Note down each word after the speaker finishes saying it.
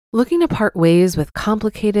Looking to part ways with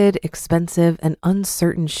complicated, expensive, and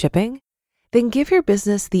uncertain shipping? Then give your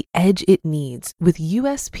business the edge it needs with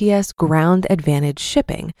USPS Ground Advantage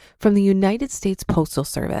shipping from the United States Postal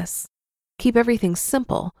Service. Keep everything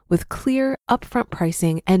simple with clear, upfront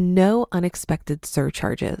pricing and no unexpected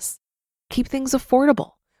surcharges. Keep things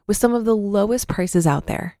affordable with some of the lowest prices out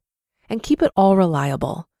there. And keep it all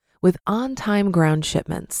reliable with on-time ground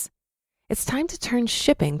shipments. It's time to turn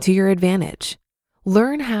shipping to your advantage.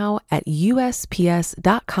 Learn how at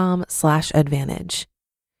USPS.com/advantage.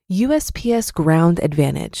 USPS Ground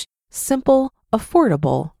Advantage. Simple,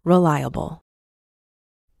 affordable, reliable.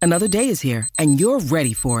 Another day is here, and you're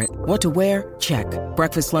ready for it. What to wear? Check.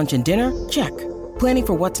 Breakfast, lunch, and dinner? Check. Planning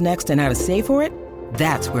for what's next and how to save for it?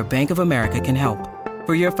 That's where Bank of America can help.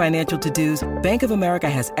 For your financial to-dos, Bank of America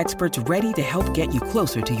has experts ready to help get you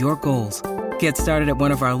closer to your goals. Get started at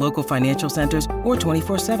one of our local financial centers or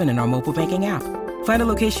 24/7 in our mobile banking app. Find a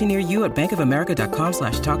location near you at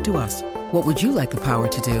bankofamerica.com/talktous. What would you like the power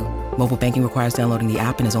to do? Mobile banking requires downloading the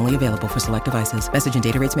app and is only available for select devices. Message and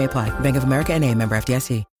data rates may apply. Bank of America N.A., member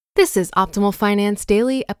FDIC. This is Optimal Finance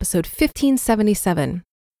Daily, episode 1577.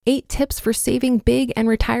 8 Tips for Saving Big and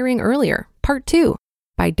Retiring Earlier, Part 2,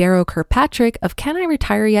 by Darrow Kirkpatrick of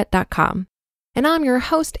CanIRetireYet.com. And I'm your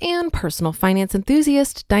host and personal finance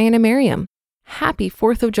enthusiast, Diana Merriam. Happy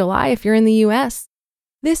 4th of July if you're in the US.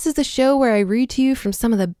 This is the show where I read to you from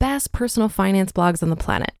some of the best personal finance blogs on the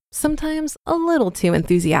planet, sometimes a little too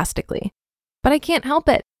enthusiastically. But I can't help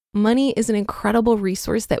it. Money is an incredible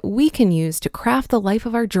resource that we can use to craft the life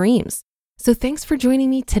of our dreams. So thanks for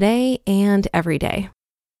joining me today and every day.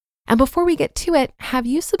 And before we get to it, have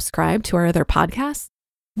you subscribed to our other podcasts?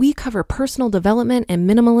 We cover personal development and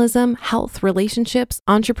minimalism, health, relationships,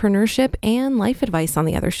 entrepreneurship, and life advice on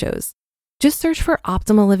the other shows. Just search for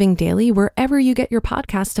Optimal Living Daily wherever you get your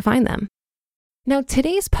podcasts to find them. Now,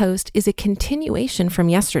 today's post is a continuation from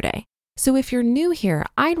yesterday. So if you're new here,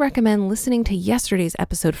 I'd recommend listening to yesterday's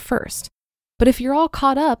episode first. But if you're all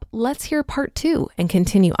caught up, let's hear part 2 and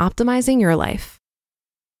continue optimizing your life.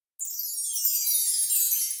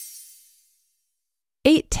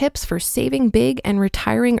 8 Tips for Saving Big and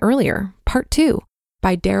Retiring Earlier, Part 2,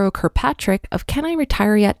 by Darrow Kirkpatrick of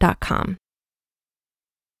CanIRetireYet.com.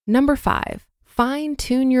 Number 5,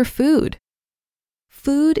 fine-tune your food.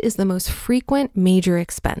 Food is the most frequent major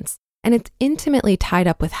expense, and it's intimately tied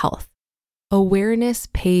up with health. Awareness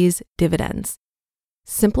pays dividends.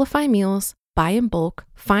 Simplify meals, buy in bulk,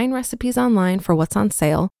 find recipes online for what's on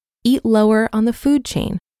sale, eat lower on the food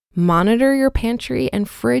chain, monitor your pantry and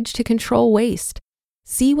fridge to control waste.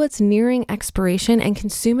 See what's nearing expiration and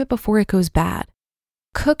consume it before it goes bad.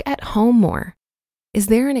 Cook at home more. Is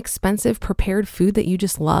there an expensive prepared food that you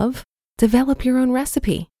just love? Develop your own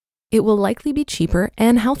recipe. It will likely be cheaper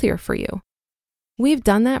and healthier for you. We've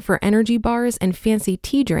done that for energy bars and fancy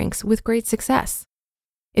tea drinks with great success.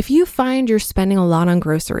 If you find you're spending a lot on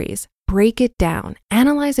groceries, break it down,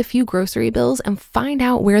 analyze a few grocery bills, and find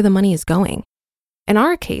out where the money is going. In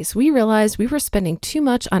our case, we realized we were spending too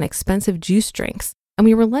much on expensive juice drinks, and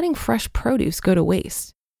we were letting fresh produce go to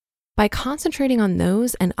waste. By concentrating on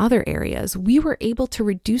those and other areas, we were able to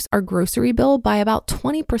reduce our grocery bill by about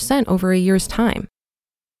 20% over a year's time.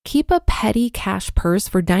 Keep a petty cash purse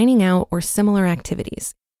for dining out or similar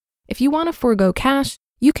activities. If you want to forego cash,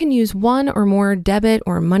 you can use one or more debit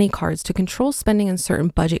or money cards to control spending in certain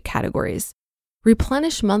budget categories.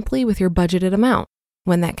 Replenish monthly with your budgeted amount.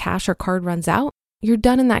 When that cash or card runs out, you're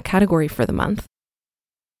done in that category for the month.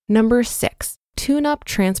 Number 6, tune up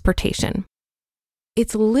transportation.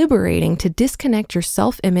 It's liberating to disconnect your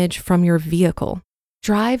self-image from your vehicle.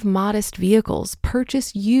 Drive modest vehicles,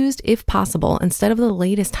 purchase used if possible instead of the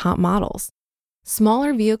latest hot models.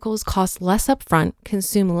 Smaller vehicles cost less upfront,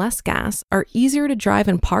 consume less gas, are easier to drive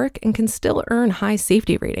and park, and can still earn high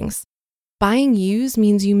safety ratings. Buying used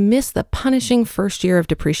means you miss the punishing first year of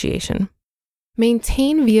depreciation.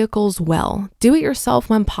 Maintain vehicles well, do it yourself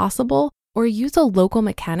when possible, or use a local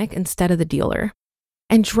mechanic instead of the dealer.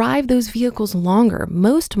 And drive those vehicles longer.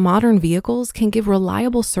 Most modern vehicles can give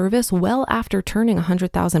reliable service well after turning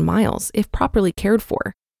 100,000 miles if properly cared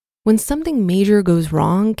for. When something major goes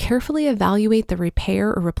wrong, carefully evaluate the repair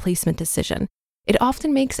or replacement decision. It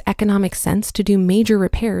often makes economic sense to do major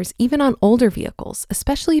repairs even on older vehicles,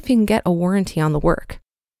 especially if you can get a warranty on the work.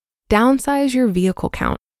 Downsize your vehicle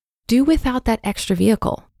count. Do without that extra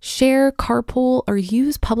vehicle. Share, carpool, or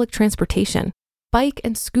use public transportation. Bike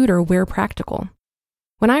and scooter where practical.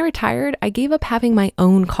 When I retired, I gave up having my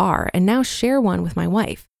own car and now share one with my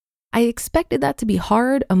wife. I expected that to be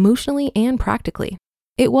hard emotionally and practically.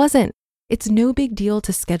 It wasn't. It's no big deal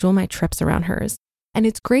to schedule my trips around hers. and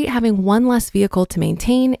it's great having one less vehicle to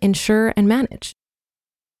maintain, insure, and manage.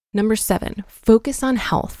 Number 7, focus on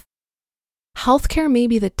health. Healthcare may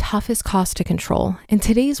be the toughest cost to control. In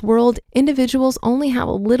today's world, individuals only have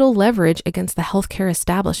a little leverage against the healthcare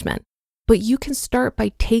establishment, but you can start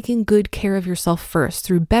by taking good care of yourself first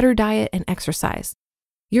through better diet and exercise.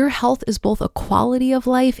 Your health is both a quality of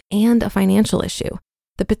life and a financial issue.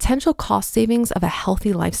 The potential cost savings of a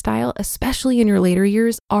healthy lifestyle, especially in your later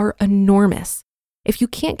years, are enormous. If you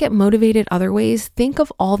can't get motivated other ways, think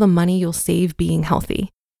of all the money you'll save being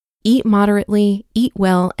healthy. Eat moderately, eat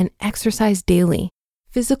well, and exercise daily.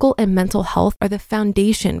 Physical and mental health are the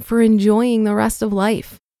foundation for enjoying the rest of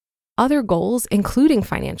life. Other goals, including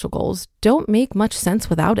financial goals, don't make much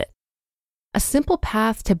sense without it. A simple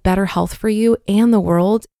path to better health for you and the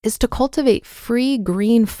world is to cultivate free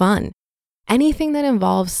green fun. Anything that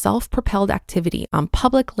involves self-propelled activity on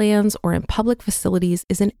public lands or in public facilities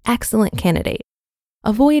is an excellent candidate.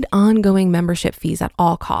 Avoid ongoing membership fees at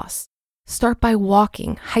all costs. Start by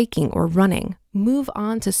walking, hiking, or running. Move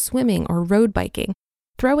on to swimming or road biking.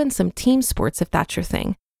 Throw in some team sports if that's your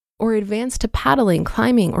thing. Or advance to paddling,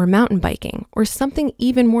 climbing, or mountain biking, or something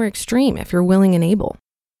even more extreme if you're willing and able.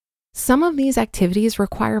 Some of these activities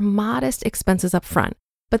require modest expenses up front,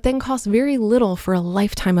 but then cost very little for a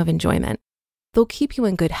lifetime of enjoyment. They'll keep you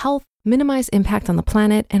in good health, minimize impact on the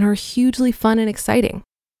planet, and are hugely fun and exciting.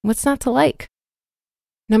 What's not to like?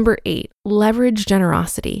 Number 8, leverage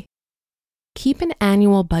generosity. Keep an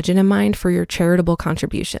annual budget in mind for your charitable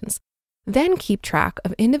contributions. Then keep track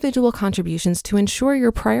of individual contributions to ensure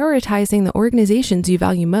you're prioritizing the organizations you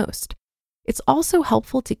value most. It's also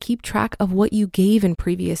helpful to keep track of what you gave in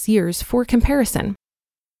previous years for comparison.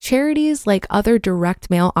 Charities, like other direct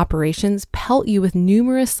mail operations, pelt you with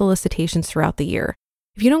numerous solicitations throughout the year.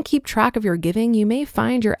 If you don't keep track of your giving, you may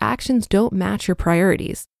find your actions don't match your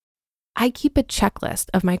priorities. I keep a checklist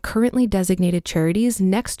of my currently designated charities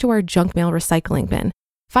next to our junk mail recycling bin.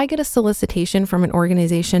 If I get a solicitation from an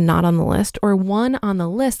organization not on the list or one on the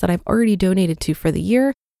list that I've already donated to for the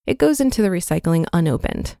year, it goes into the recycling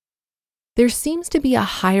unopened. There seems to be a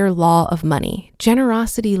higher law of money.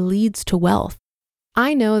 Generosity leads to wealth.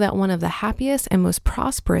 I know that one of the happiest and most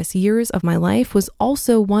prosperous years of my life was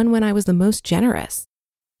also one when I was the most generous.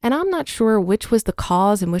 And I'm not sure which was the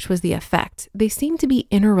cause and which was the effect. They seem to be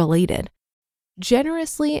interrelated.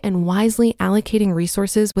 Generously and wisely allocating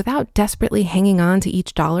resources without desperately hanging on to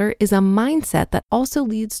each dollar is a mindset that also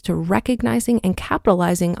leads to recognizing and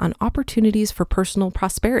capitalizing on opportunities for personal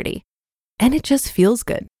prosperity. And it just feels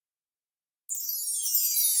good.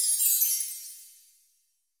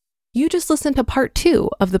 You just listened to part 2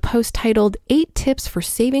 of the post titled 8 Tips for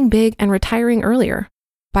Saving Big and Retiring Earlier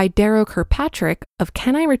by Darrow Kirkpatrick of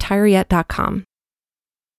CanIRetireYet.com.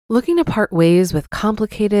 Looking to part ways with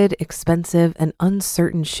complicated, expensive, and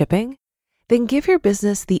uncertain shipping? Then give your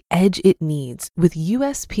business the edge it needs with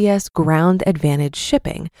USPS Ground Advantage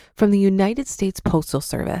shipping from the United States Postal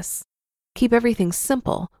Service. Keep everything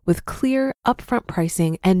simple with clear, upfront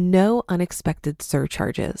pricing and no unexpected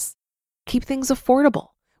surcharges. Keep things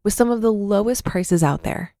affordable with some of the lowest prices out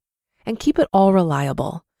there. And keep it all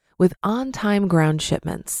reliable with on-time ground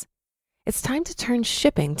shipments. It's time to turn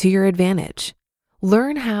shipping to your advantage.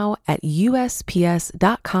 Learn how at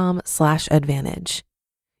USPS.com/advantage.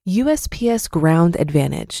 USPS Ground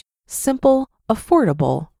Advantage. Simple,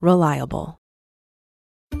 affordable, reliable.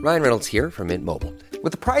 Ryan Reynolds here from Mint Mobile.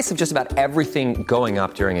 With the price of just about everything going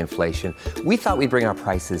up during inflation, we thought we'd bring our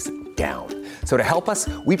prices down. So to help us,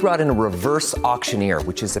 we brought in a reverse auctioneer,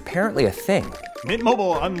 which is apparently a thing. Mint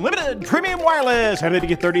Mobile Unlimited Premium Wireless. How to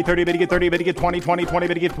get 30, 30, bit to get 30, bit to get 20, 20, 20,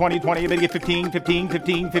 bit to get 20, 20, bit to get 15, 15,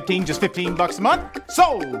 15, 15, just $15 a month?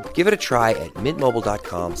 Sold! Give it a try at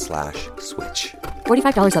mintmobile.com/switch.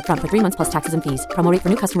 $45 up front for 3 months plus taxes and fees. Promo rate for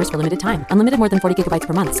new customers for limited time. Unlimited more than 40 gigabytes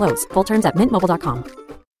per month. Slows full terms at mintmobile.com.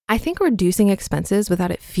 I think reducing expenses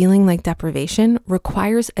without it feeling like deprivation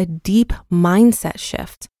requires a deep mindset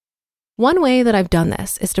shift. One way that I've done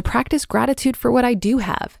this is to practice gratitude for what I do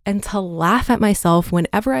have and to laugh at myself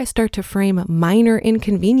whenever I start to frame minor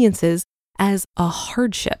inconveniences as a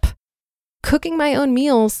hardship. Cooking my own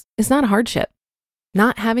meals is not a hardship.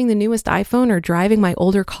 Not having the newest iPhone or driving my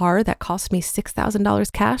older car that cost me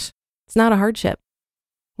 $6,000 cash, it's not a hardship.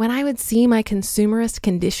 When I would see my consumerist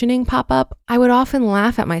conditioning pop up, I would often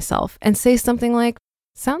laugh at myself and say something like,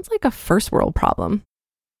 sounds like a first world problem.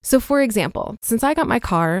 So for example, since I got my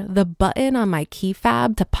car, the button on my key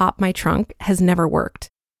fob to pop my trunk has never worked.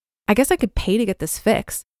 I guess I could pay to get this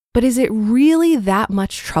fixed, but is it really that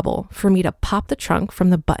much trouble for me to pop the trunk from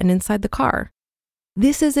the button inside the car?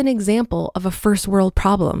 This is an example of a first world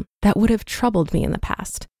problem that would have troubled me in the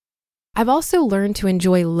past. I've also learned to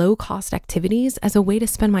enjoy low-cost activities as a way to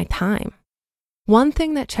spend my time. One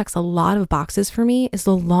thing that checks a lot of boxes for me is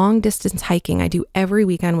the long-distance hiking I do every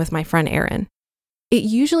weekend with my friend Erin. It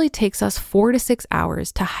usually takes us 4 to 6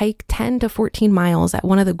 hours to hike 10 to 14 miles at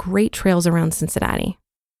one of the great trails around Cincinnati.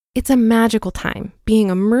 It's a magical time. Being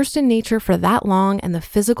immersed in nature for that long and the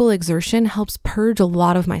physical exertion helps purge a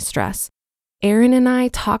lot of my stress. Erin and I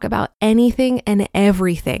talk about anything and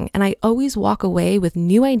everything, and I always walk away with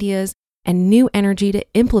new ideas and new energy to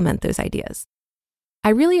implement those ideas. I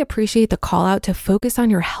really appreciate the call out to focus on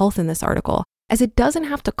your health in this article, as it doesn't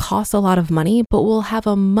have to cost a lot of money, but will have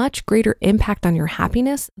a much greater impact on your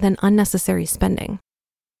happiness than unnecessary spending.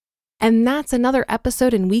 And that's another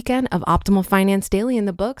episode and weekend of Optimal Finance Daily in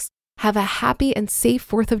the books. Have a happy and safe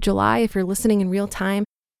 4th of July if you're listening in real time.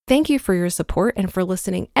 Thank you for your support and for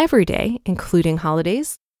listening every day, including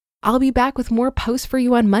holidays. I'll be back with more posts for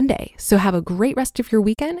you on Monday, so have a great rest of your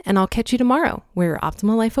weekend, and I'll catch you tomorrow where your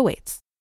optimal life awaits.